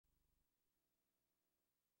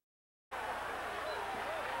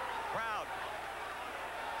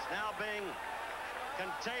now being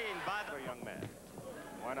contained by the young man.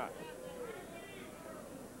 Why not?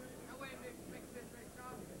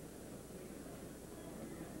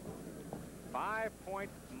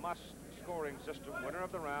 Five-point must scoring system. Winner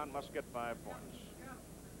of the round must get 5 points.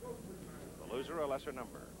 The loser, a lesser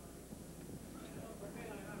number.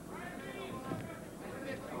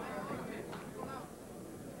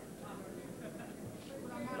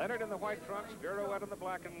 Leonard in the white trunks, Viruet in the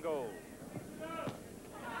black and gold.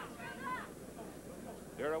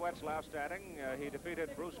 Viruet's last outing, he defeated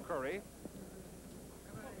Bruce Curry.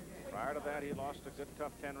 Prior to that, he lost a good,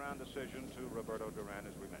 tough 10-round decision to Roberto Duran,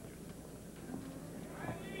 as we mentioned.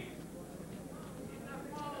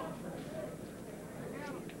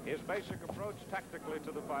 His basic approach tactically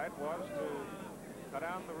to the fight was to cut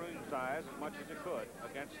down the ring size as much as he could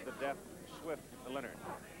against the deft, swift Leonard.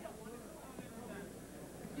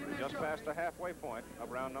 Just past the halfway point of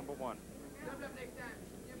round number 1.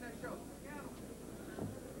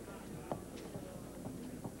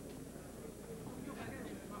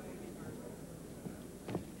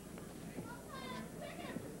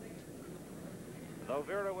 Though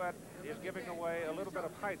Viruet is giving away a little bit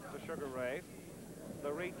of height to Sugar Ray,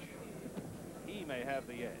 the reach, he may have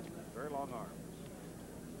the edge. Very long arms.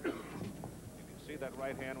 You can see that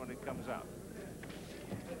right hand when it comes out.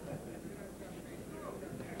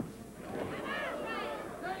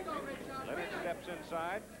 Leonard steps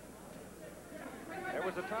inside. There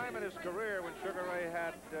was a time in his career when Sugar Ray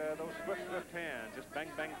had those swift hands, just bang,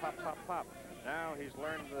 bang, pop, pop, pop. Now he's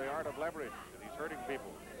learned the art of leverage, and he's hurting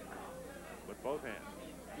people with both hands.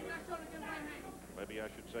 Maybe I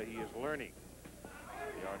should say he is learning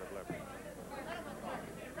the art of leverage.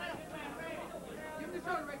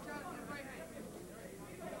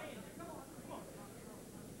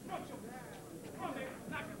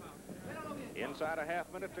 Inside a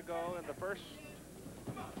half minute to go in the first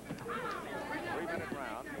 3-minute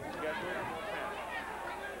round. Scheduled for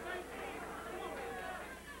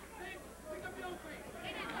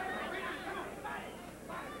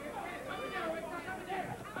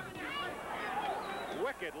 10.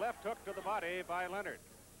 Wicked left hook to the body by Leonard.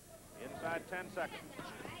 Inside 10 seconds.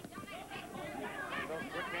 See those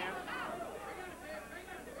quick hands?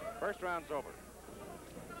 First round's over.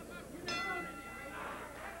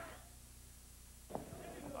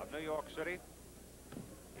 Of New York City,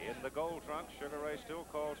 in the gold trunks, Sugar Ray still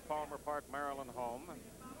calls Palmer Park, Maryland home.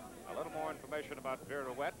 A little more information about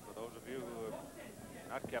Viruet for those of you who have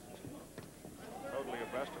not kept totally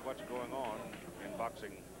abreast of what's going on in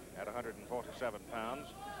boxing at 147 pounds.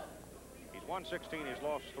 He's won 16, he's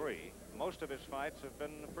lost 3. Most of his fights have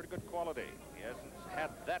been pretty good quality. He hasn't had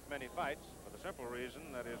that many fights for the simple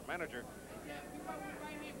reason that his manager,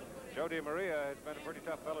 Joe DiMaria, has been a pretty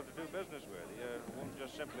tough fellow to do business with. He won't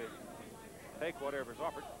just simply take whatever's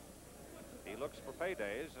offered. He looks for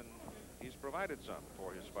paydays, and he's provided some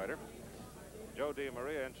for his fighter. Joe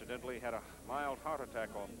DiMaria, incidentally, had a mild heart attack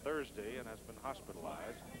on Thursday and has been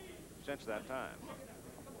hospitalized since that time.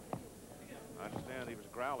 I understand he was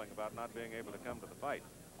growling about not being able to come to the fight.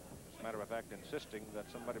 As a matter of fact, insisting that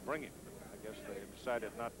somebody bring him. I guess they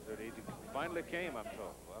decided not that he finally came, I'm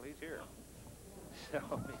told. Well, he's here. So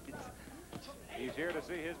he's here to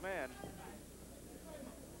see his man.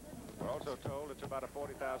 We're also told it's about a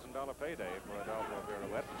 $40,000 payday for Adolfo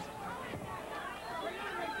Viruet.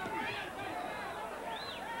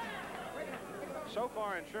 So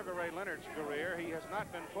far in Sugar Ray Leonard's career, he has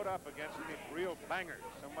not been put up against any real bangers,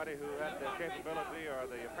 somebody who had the capability or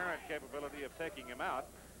the apparent capability of taking him out.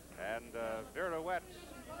 And Viruet's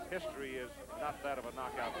history is not that of a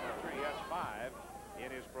knockout puncher. He has 5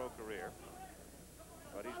 in his pro career.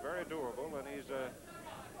 But he's very durable, and he's a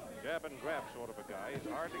jab and grab sort of a guy. He's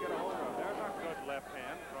hard to get a hold of. There's a good left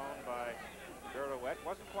hand thrown by Viruet.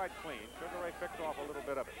 Wasn't quite clean. Sugar Ray picked off a little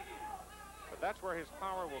bit of it. But that's where his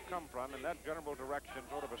power will come from, in that general direction,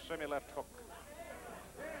 sort of a semi-left hook.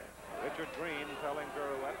 Richard Green telling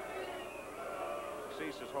Viruet to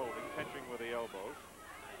cease his holding, pinching with the elbows.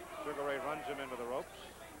 Sugar Ray runs him into the ropes.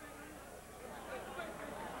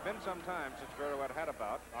 It's been some time since Viruet had a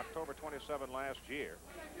bout. October 27 last year,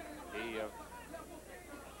 he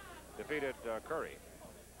defeated Curry,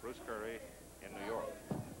 Bruce Curry, in New York.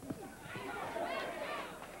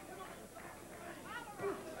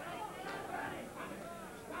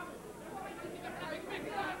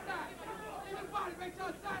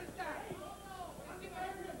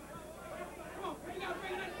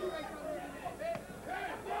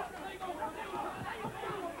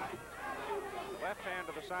 Left hand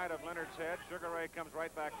to the side of Leonard's head. Sugar Ray comes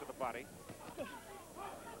right back to the body. And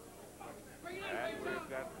we've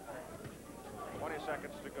got 20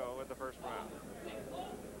 seconds to go in the first round.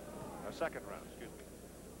 second round, excuse me.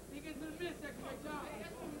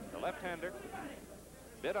 The left-hander,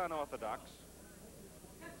 bit unorthodox,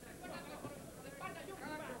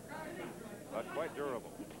 but quite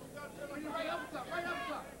durable.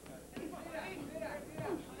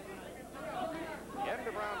 End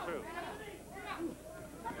of round 2.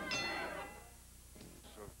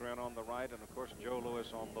 So Grin on the right, and of course Joe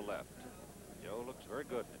Louis on the left. Joe looks very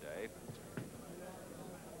good today.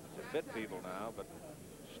 He's a bit feeble now, but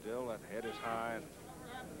still that head is high and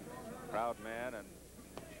proud man, and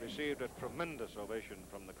received a tremendous ovation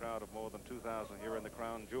from the crowd of more than 2,000 here in the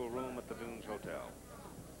Crown Jewel Room at the Dunes Hotel.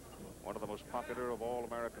 One of the most popular of all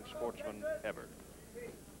American sportsmen ever.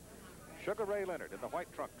 Sugar Ray Leonard in the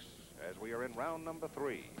white trunks as we are in round number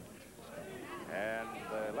 3. And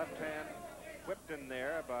the left hand whipped in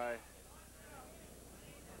there by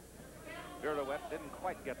Viruet. Didn't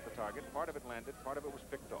quite get the target. Part of it landed, part of it was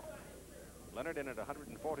picked off. Leonard in at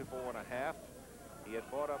 144.5. He had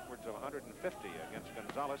fought upwards of 150 against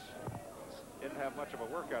Gonzalez. Didn't have much of a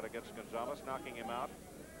workout against Gonzalez, knocking him out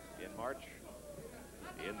in March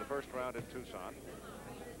in the first round in Tucson.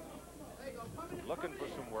 Looking for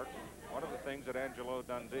some work. One of the things that Angelo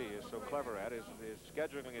Dundee is so clever at is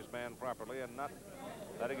scheduling his man properly and not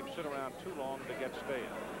letting him sit around too long to get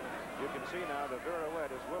stale. You can see now that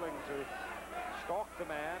Viruet is willing to stalk the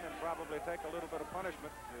man and probably take a little bit of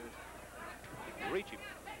punishment to reach him.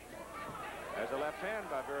 As a left hand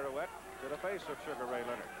by Viruet to the face of Sugar Ray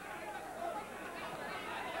Leonard.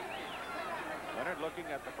 Leonard looking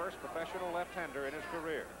at the first professional left-hander in his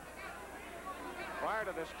career. Prior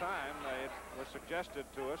to this time, it was suggested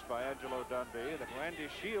to us by Angelo Dundee that Randy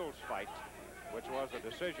Shields' fight, which was a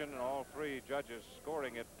decision, and all 3 judges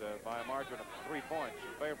scoring it by a margin of 3 points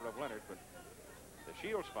in favor of Leonard, but the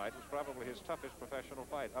Shields fight was probably his toughest professional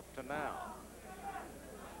fight up to now.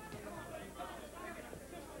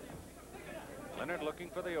 Leonard looking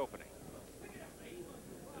for the opening.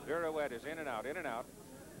 Viruet is in and out, in and out.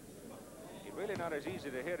 He's really not as easy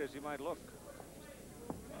to hit as he might look.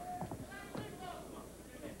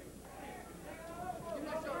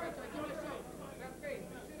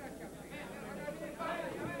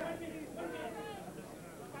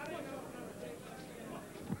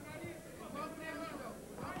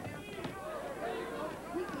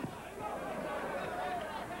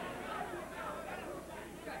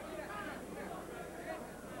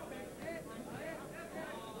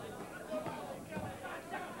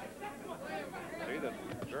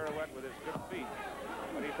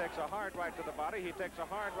 A hard right to the body. He takes a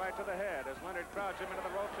hard right to the head as Leonard crowds him into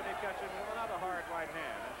the ropes, and he catches him with another hard right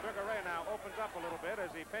hand. And Sugar Ray now opens up a little bit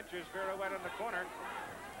as he pinches Viruet in the corner,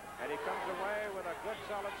 and he comes away with a good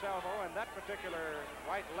solid salvo. And that particular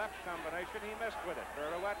right-left combination, he missed with it.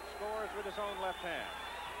 Viruet scores with his own left hand.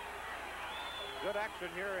 Good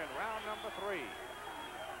action here in round number 3.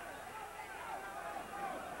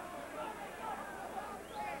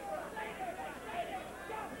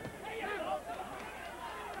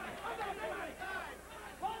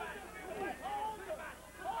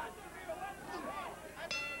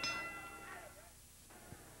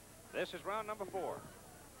 This is round number 4.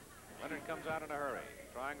 Leonard comes out in a hurry,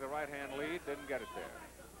 trying the right-hand lead, didn't get it there.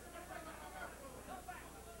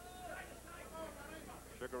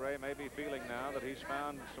 Sugar Ray may be feeling now that he's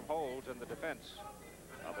found some holes in the defense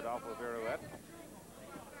of Adolfo Viruet.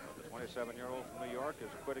 The 27-year-old from New York is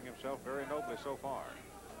acquitting himself very nobly so far.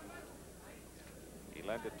 He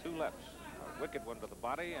landed 2 lefts, a wicked one to the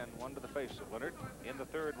body and one to the face of Leonard in the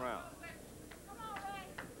 3rd round.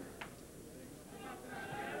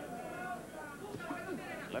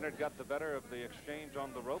 Leonard got the better of the exchange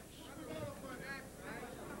on the ropes.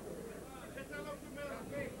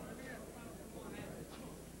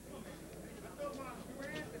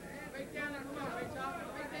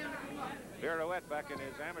 Viruet, back in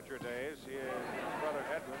his amateur days, his brother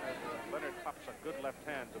Edwin, as Leonard pops a good left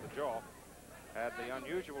hand to the jaw, had the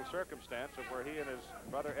unusual circumstance of where he and his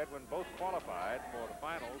brother Edwin both qualified for the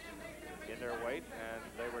finals in their weight, and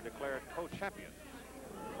they were declared co-champions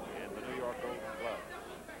in the New York Golden Glove.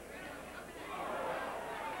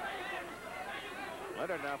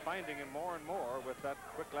 Leonard now finding him more and more with that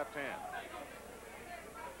quick left hand.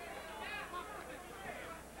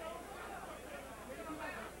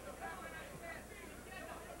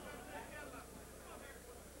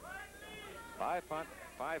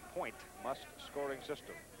 Five-point must scoring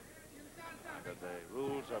system under the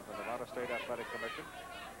rules of the Nevada State Athletic Commission.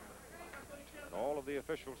 And all of the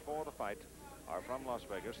officials for the fight are from Las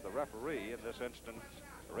Vegas. The referee in this instance,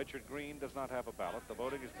 Richard Green, does not have a ballot. The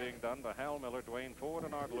voting is being done by Hal Miller, Dwayne Ford,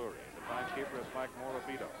 and Art Lurie. The timekeeper is Mike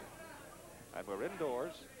Morabito. And we're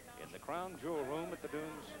indoors in the Crown Jewel Room at the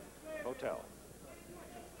Dunes Hotel.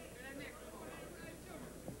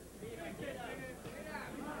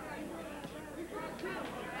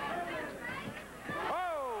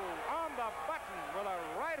 With a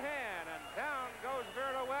right hand, and down goes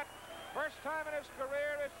Viruet. First time in his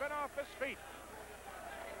career he's been off his feet.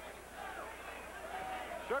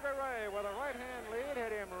 Sugar Ray with a right hand lead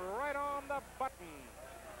hit him right on the button.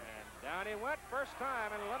 And down he went first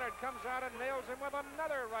time, and Leonard comes out and nails him with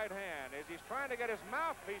another right hand as he's trying to get his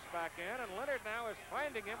mouthpiece back in, and Leonard now is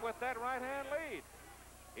finding him with that right hand lead.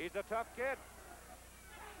 He's a tough kid.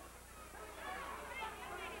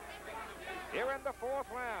 Here in the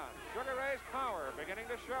fourth round, Sugar Ray's power beginning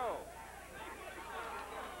to show.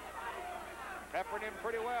 Peppering him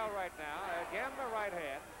pretty well right now. Again the right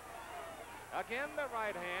hand. Again the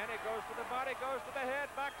right hand. It goes to the body, goes to the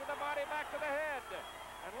head, back to the body, back to the head.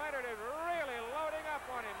 And Leonard is really loading up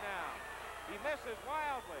on him now. He misses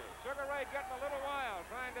wildly. Sugar Ray getting a little wild,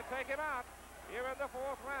 trying to take him out here in the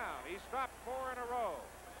fourth round. He stopped 4 in a row.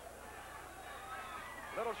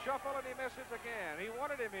 Little shuffle, and he misses again. He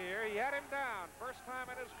wanted him here. He had him down. First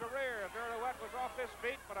time in his career, Viruet was off his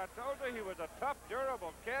feet, but I told you he was a tough,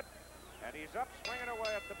 durable kid, and he's up swinging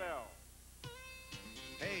away at the bell.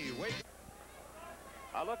 Hey, wait.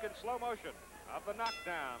 A look in slow motion of the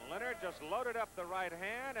knockdown. Leonard just loaded up the right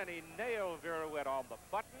hand, and he nailed Viruet on the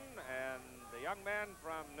button, and the young man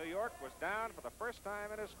from New York was down for the first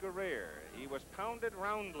time in his career. He was pounded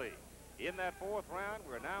roundly. In that fourth round,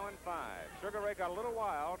 we're now in 5. Sugar Ray got a little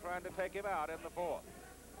while trying to take him out in the fourth.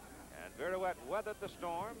 And Viruet weathered the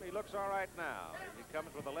storm. He looks all right now. He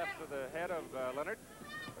comes with the left to the head of Leonard.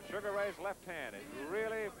 But Sugar Ray's left hand is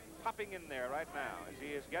really popping in there right now as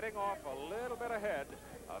he is getting off a little bit ahead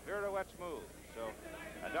of Viruet's move. So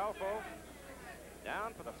Adolfo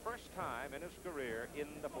down for the first time in his career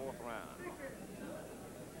in the fourth round.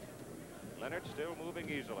 Leonard still moving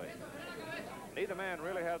easily. Neither man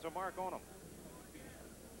really has a mark on him.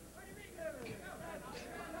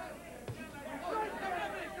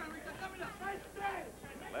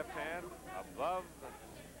 Left hand above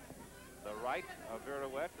the right of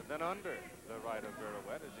Viruet, and then under the right of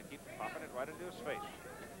Viruet as he keeps popping it right into his face.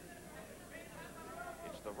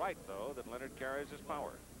 It's the right, though, that Leonard carries his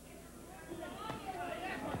power.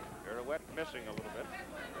 Viruet missing a little bit.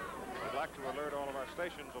 We'd like to alert all of our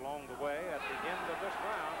stations along the way. At the end of this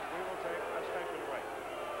round, we will take a station break.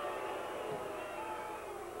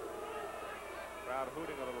 Crowd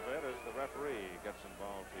hooting a little bit as the referee gets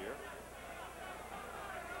involved here.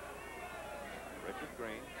 Richard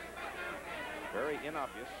Green. Very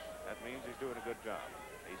inobvious. That means he's doing a good job.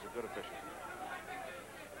 He's a good official.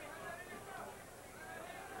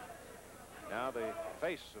 Now the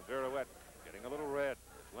face of Viruet getting a little red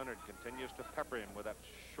as Leonard continues to pepper him with that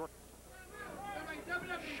short,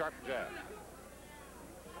 sharp jab.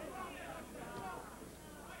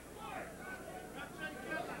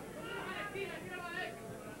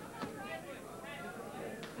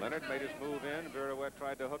 Leonard made his move in. Viruet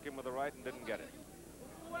tried to hook him with the right and didn't get it.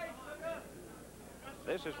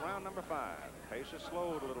 This is round number 5. Pace has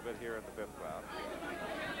slowed a little bit here in the 5th round.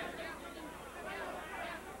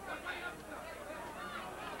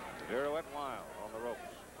 Viruet wild on the ropes.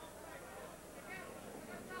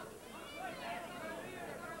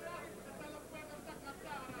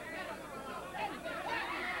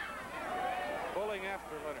 Pulling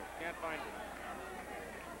after Leonard. Can't find him.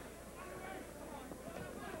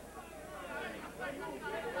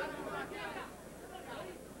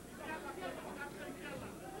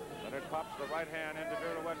 Leonard pops the right hand into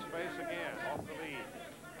Viruet's face again, off the lead.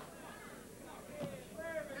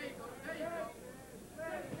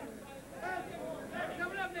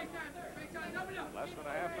 Less than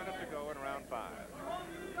a half minute to go in round 5.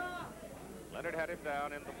 Leonard had him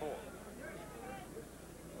down in the 4th.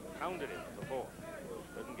 Pounded him in the 4th.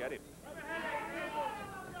 Couldn't get him.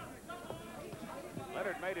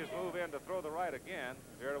 Leonard made his move in to throw the right again.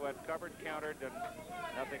 Viruet covered, countered, and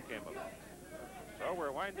nothing came of it. So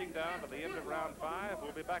we're winding down to the end of round 5.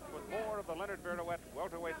 We'll be back with more of the Leonard Viruet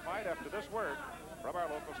welterweight fight after this word from our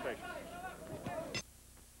local stations.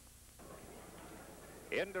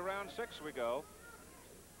 Into round 6 we go.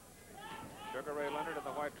 Sugar Ray Leonard in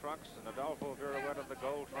the white trunks and Adolfo Viruet in the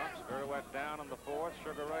gold trunks. Viruet down in the 4th.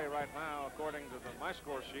 Sugar Ray right now, according to my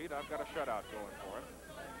score sheet, I've got a shutout going for him.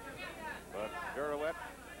 But Viruet,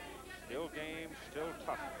 still game, still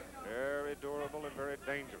tough, very durable and very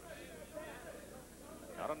dangerous.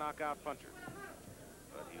 Not a knockout puncher,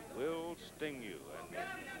 but he will sting you. And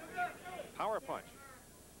his power punch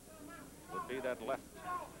would be that left,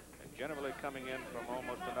 and generally coming in from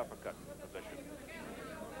almost an uppercut position.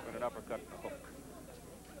 An uppercut and a hook.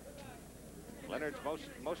 Leonard Leonard's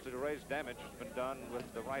most of the raised damage has been done with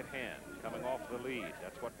the right hand, coming off the lead.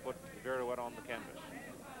 That's what put Viruet on the canvas.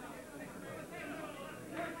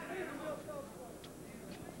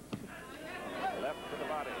 Left to the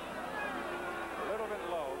body. A little bit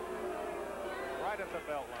low. Right at the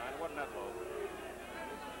belt line. Wasn't that low.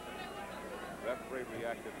 Referee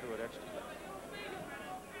reacted to it instantly.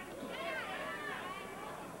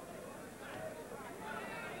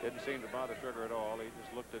 Didn't seem to bother Sugar at all. He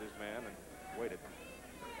just looked at his man and waited.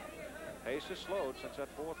 Pace has slowed since that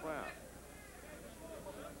fourth round.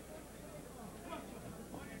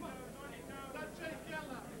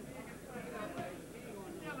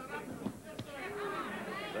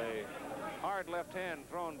 The hard left hand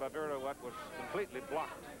thrown by Viruet was completely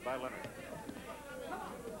blocked by Leonard.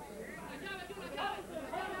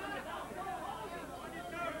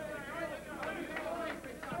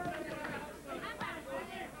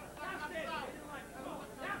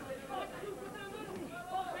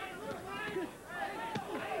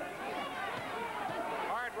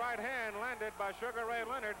 By Sugar Ray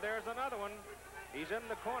Leonard. There's another one. He's in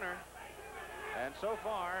the corner, and so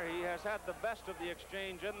far he has had the best of the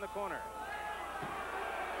exchange in the corner.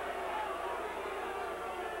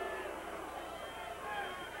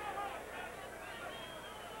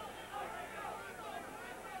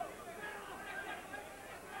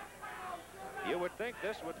 You would think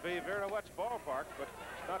this would be Viruet's ballpark, but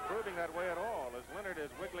it's not proving that way at all, as Leonard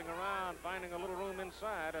is wiggling around, finding a little room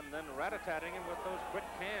inside, and then rat-a-tatting him with those quick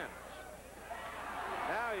cans.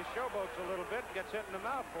 Now he showboats a little bit, gets hit in the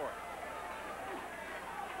mouth for it.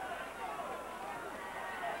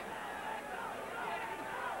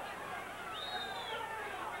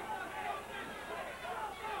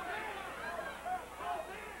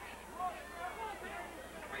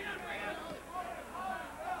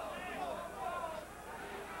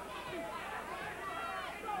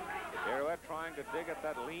 Viruet trying to dig at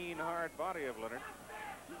that lean, hard body of Leonard.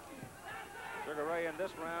 Sugar Ray in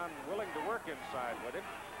this round willing to work inside with him,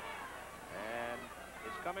 and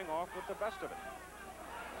is coming off with the best of it.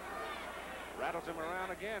 Rattles him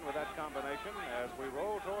around again with that combination as we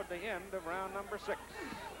roll toward the end of round number 6.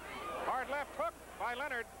 Hard left hook by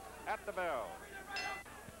Leonard at the bell.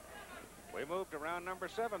 We move to round number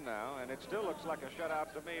 7 now, and it still looks like a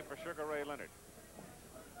shutout to me for Sugar Ray Leonard.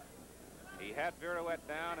 He had Viruet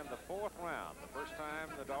down in the 4th round, the first time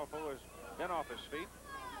Adolfo has been off his feet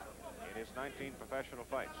in his 19 professional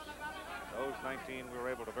fights. Those 19 we were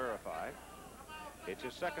able to verify. It's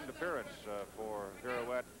his second appearance for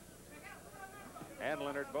Viruet and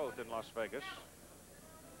Leonard both in Las Vegas.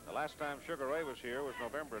 The last time Sugar Ray was here was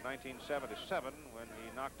November 1977 when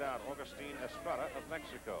he knocked out Augustin Estrada of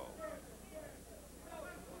Mexico.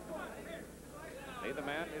 Neither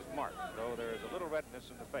man is marked, though there is a little redness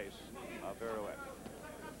in the face of Viruet.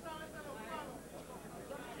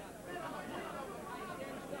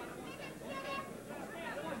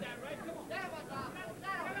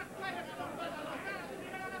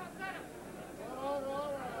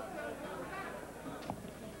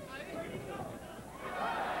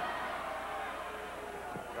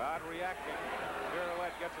 God reacting.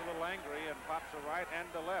 Viruet gets a little angry and pops a right and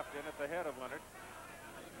a left in at the head of Leonard.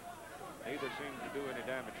 Neither seemed to do any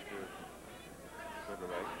damage to Sugar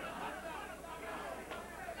Ray.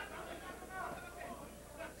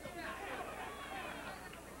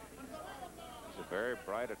 He's a very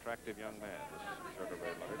bright, attractive young man, this Sugar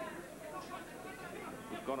Ray Leonard.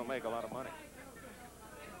 He's going to make a lot of money.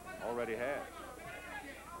 Already has.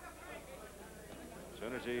 As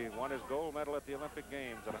soon as he won his gold medal at the Olympic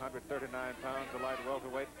Games at 139 pounds, the light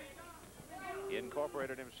welterweight, he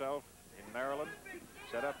incorporated himself in Maryland,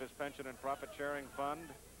 set up his pension and profit-sharing fund,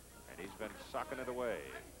 and he's been socking it away.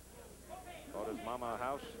 Bought his mama a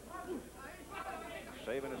house,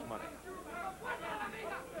 saving his money.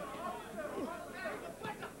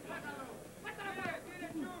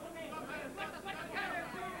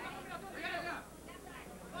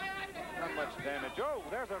 Not much damage. Oh,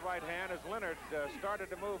 there's a right hand as Leonard started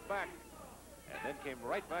to move back, and then came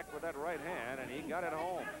right back with that right hand, and he got it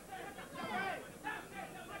home.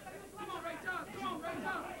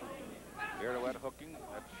 Viruet hooking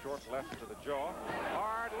that short left to the jaw.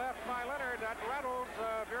 Hard left by Leonard. That rattles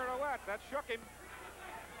Viruet. That shook him.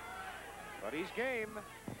 But he's game.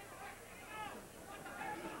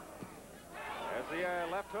 There's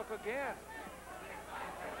the left hook again.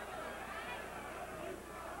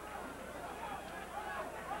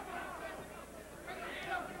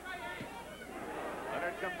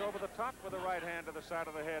 Leonard comes over the top with the right hand to the side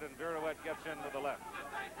of the head, and Viruet gets in with the left.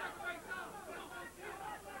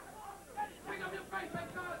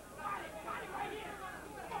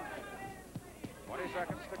 20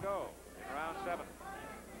 seconds to go in round 7.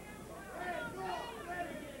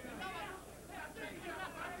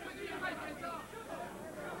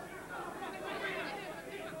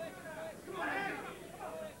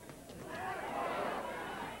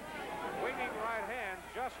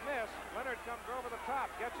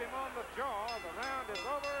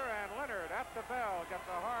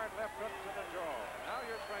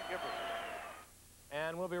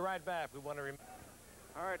 And we'll be right back. We want to remember.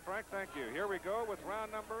 All right, Frank, thank you. Here we go with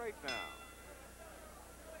round number 8 now.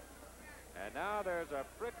 And now there's a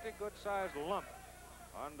pretty good-sized lump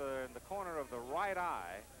in the corner of the right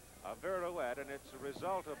eye of Viruet, and it's a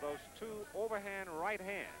result of those 2 overhand right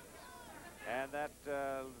hands. And that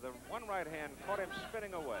the one right hand caught him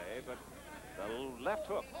spinning away, but the left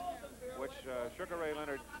hook, which Sugar Ray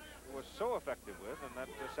Leonard was so effective with in that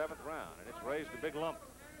 7th round, and it's raised a big lump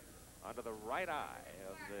under the right eye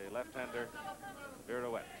of the left-hander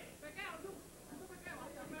Viruet.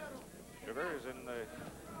 Sugar is in the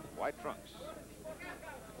white trunks.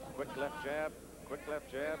 Quick left jab,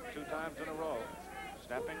 2 times in a row,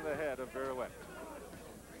 snapping the head of Viruet.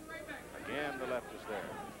 Again, the left is there.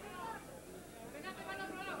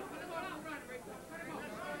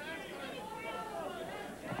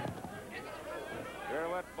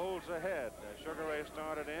 Viruet bowls ahead. Sugar Ray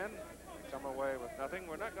started in. Come away with nothing.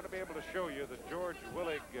 We're not going to be able to show you the George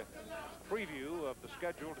Willig preview of the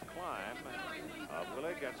scheduled climb of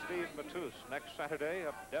Willig and Steve Matus next Saturday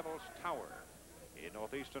up Devil's Tower in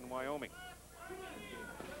northeastern Wyoming. I'm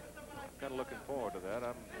kind of looking forward to that.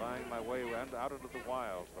 I'm buying my way out into the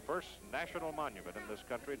wilds. The first national monument in this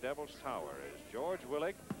country, Devil's Tower, is George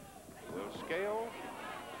Willig, who will scale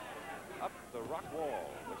up the rock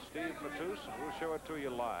wall with Steve Matus, and we'll show it to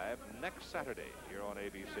you live next Saturday here on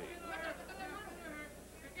ABC.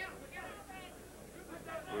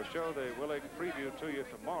 We'll show the Willig preview to you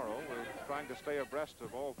tomorrow. We're trying to stay abreast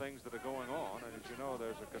of all things that are going on, and as you know,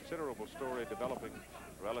 there's a considerable story developing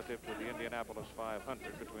relative to the Indianapolis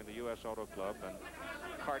 500 between the U.S. Auto Club and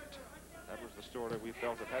CART. That was the story we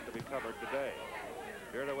felt that had to be covered today.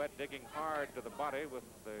 Viruet digging hard to the body with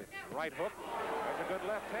the right hook. There's a good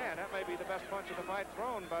left hand. That may be the best punch of the fight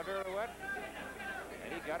thrown by Viruet.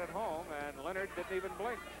 And he got it home, and Leonard didn't even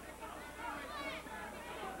blink.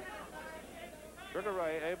 Sugar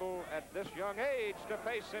Ray able at this young age to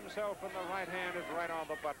face himself, and the right hand is right on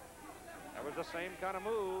the button. That was the same kind of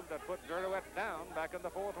move that put Viruet down back in the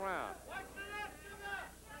 4th round.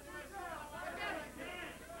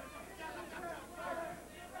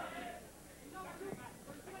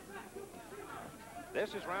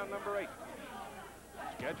 This is round number 8,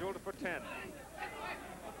 scheduled for 10.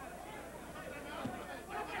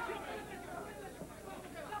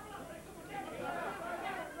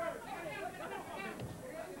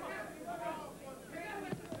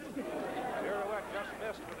 Viruet just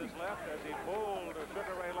missed with his left as he bowled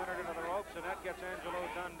Sugar Ray Leonard into the ropes, and that gets Angelo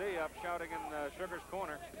Dundee up shouting in Sugar's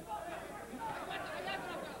corner.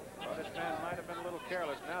 Well, this man might have been a little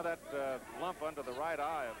careless. Now that lump under the right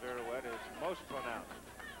eye of Viruet is most pronounced.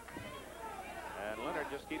 And Leonard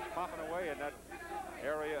just keeps popping away in that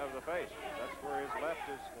area of the face. That's where his left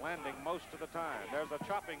is landing most of the time. There's a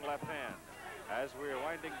chopping left hand as we're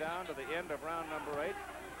winding down to the end of round number 8.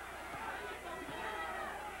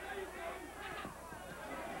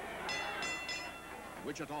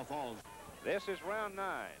 Wichita Falls. This is round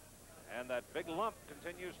 9. And that big lump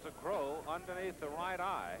continues to grow underneath the right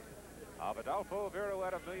eye of Adolfo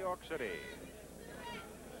Viruet of New York City.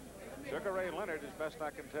 Sugar Ray Leonard, as best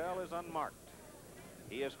I can tell, is unmarked.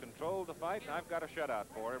 He has controlled the fight, and I've got a shutout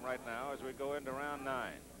for him right now as we go into round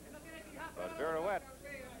 9. But Viruet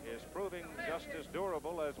is proving just as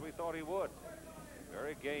durable as we thought he would.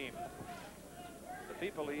 Very game. The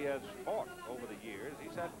people he has fought over the years,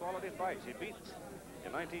 he's had quality fights. He beat,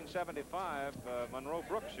 in 1975, Monroe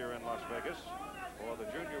Brooks here in Las Vegas for the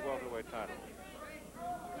junior welterweight title.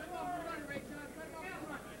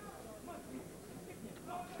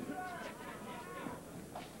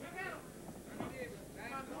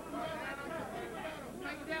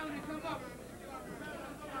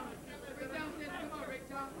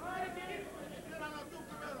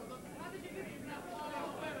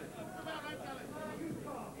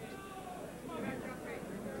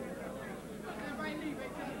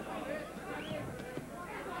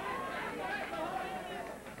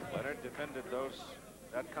 Leonard defended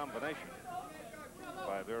that combination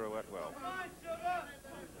by Viruet well.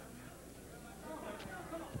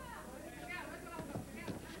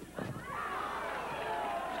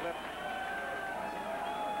 Slip.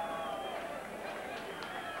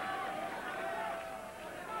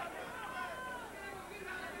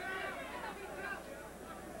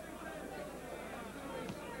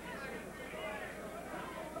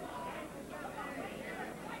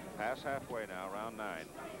 Pass halfway now, round 9.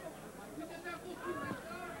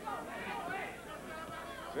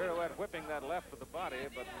 Viruet whipping that left with the body,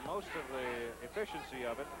 but most of the efficiency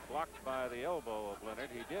of it blocked by the elbow of Leonard.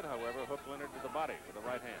 He did, however, hook Leonard to the body with the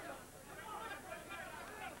right hand.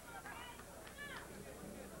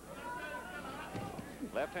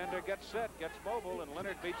 Left-hander gets set, gets mobile, and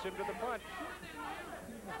Leonard beats him to the punch.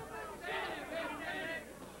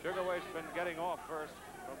 Sugar Ray's been getting off first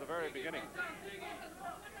from the very beginning.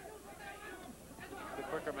 The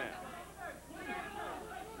quicker man.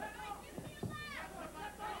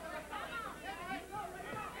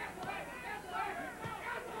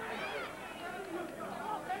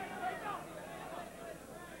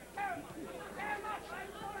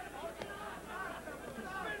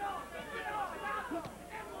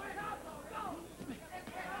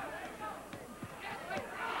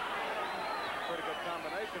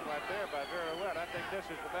 Right there by Viruet. I think this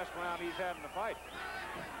is the best round he's had in the fight.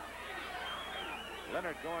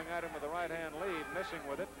 Leonard going at him with the right-hand lead, missing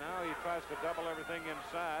with it. Now he tries to double everything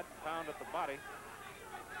inside, pound at the body.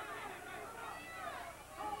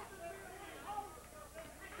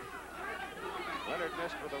 Leonard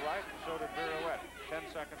missed with the right, and so did Viruet.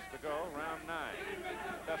 10 seconds to go, round 9.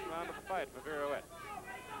 Best round of the fight for Viruet.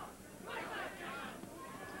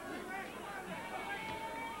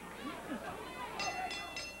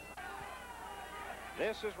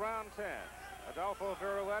 This is round 10. Adolfo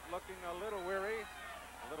Viruet looking a little weary,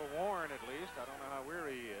 a little worn at least. I don't know how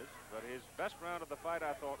weary he is, but his best round of the fight,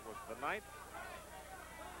 I thought, was the 9th.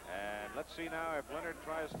 And let's see now if Leonard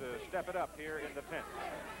tries to step it up here in the 10th.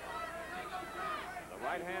 The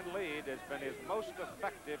right-hand lead has been his most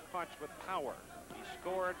effective punch with power. He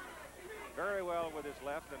scored very well with his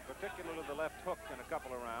left, and particularly the left hook in a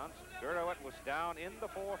couple of rounds. Viruet was down in the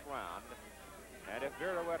 4th round. And if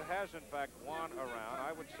Viruet has, in fact, won a round,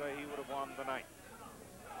 I would say he would have won the 9th.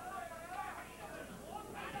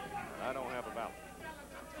 I don't have a ballot,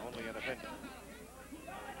 only an opinion.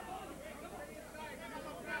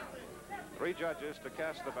 3 judges to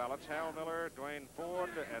cast the ballots: Hal Miller, Dwayne Ford,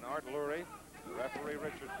 and Art Lurie. Referee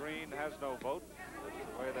Richard Green has no vote. This is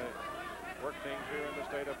the way they work things here in the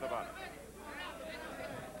state of Nevada.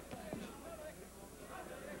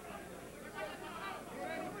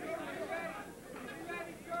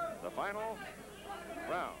 The final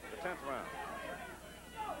round, the 10th round.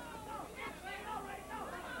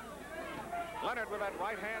 Leonard with that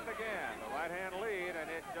right hand again, the right hand lead, and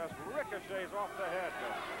it just ricochets off the head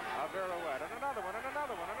of Viruet. And another one, and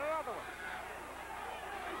another one, and another one.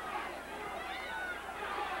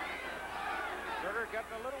 Sugar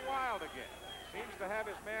getting a little wild again. Seems to have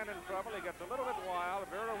his man in trouble. He gets a little bit wild.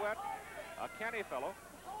 Viruet, a canny fellow,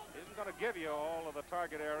 isn't going to give you all of the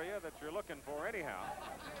target area that you're looking for anyhow.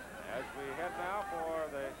 As we head now for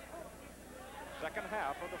the second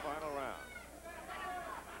half of the final round.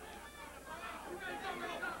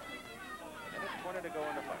 Minute 20 to go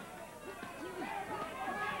in the fight.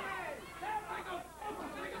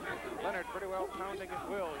 Leonard pretty well pounding his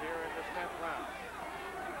will here in this 10th round.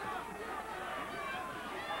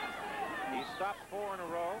 He stopped 4 in a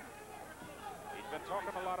row. He's been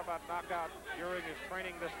talking a lot about knockout during his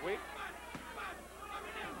training this week.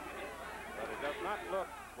 But it does not look,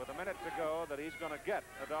 with a minute to go, that he's going to get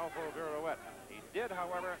Adolfo Viruet. He did,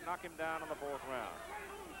 however, knock him down in the 4th round.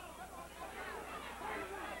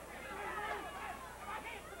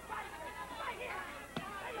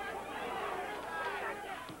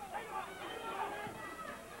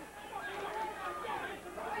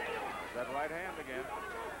 That right hand again.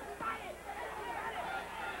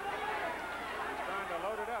 He's trying to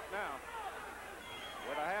load it up now.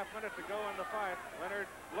 With a half minute to go in the fight, Leonard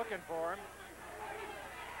looking for him.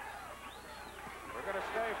 We're going to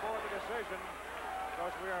stay for the decision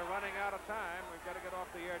because we are running out of time. We've got to get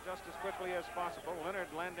off the air just as quickly as possible.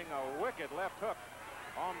 Leonard landing a wicked left hook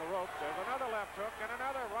on the ropes. There's another left hook and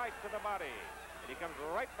another right to the body. And he comes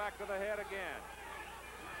right back to the head again.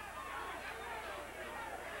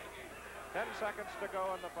 10 seconds to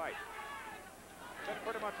go in the fight. Been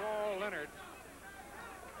pretty much all Leonard.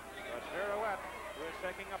 But Viruet, who is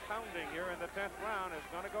taking a pounding here in the 10th round, is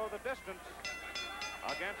going to go the distance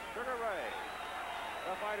against Sugar Ray.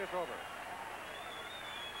 The fight is over.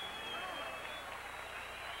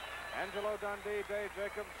 Angelo Dundee, Dave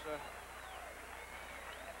Jacobs, and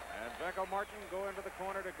Becco Martin go into the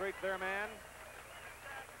corner to greet their man.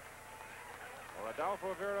 For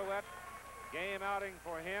Adolfo Viruet, game outing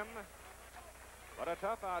for him. But a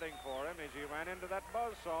tough outing for him as he ran into that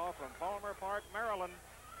buzzsaw from Palmer Park, Maryland.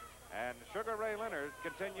 And Sugar Ray Leonard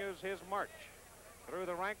continues his march through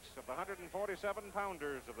the ranks of the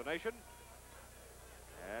 147-pounders of the nation.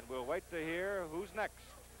 And we'll wait to hear who's next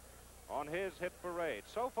on his hit parade.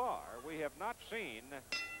 So far, we have not seen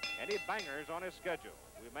any bangers on his schedule.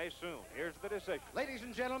 We may soon. Here's the decision. Ladies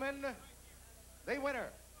and gentlemen, the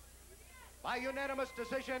winner by unanimous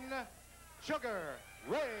decision, Sugar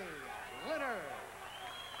Ray Leonard.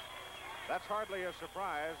 That's hardly a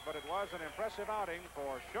surprise, but it was an impressive outing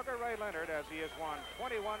for Sugar Ray Leonard as he has won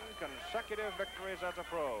 21 consecutive victories as a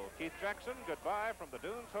pro. Keith Jackson, goodbye from the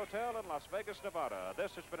Dunes Hotel in Las Vegas, Nevada.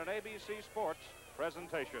 This has been an ABC Sports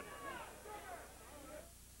presentation.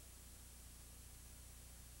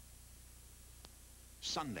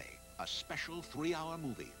 Sunday, a special 3-hour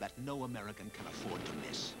movie that no American can afford to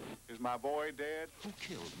miss. Is my boy dead? Who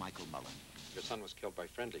killed Michael Mullen? Your son was killed by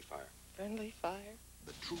friendly fire. Friendly fire?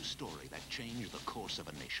 The true story that changed the course of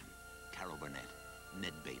a nation. Carol Burnett,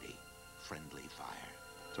 Ned Beatty, Friendly Fire.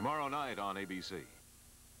 Tomorrow night on ABC.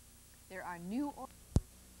 There are new...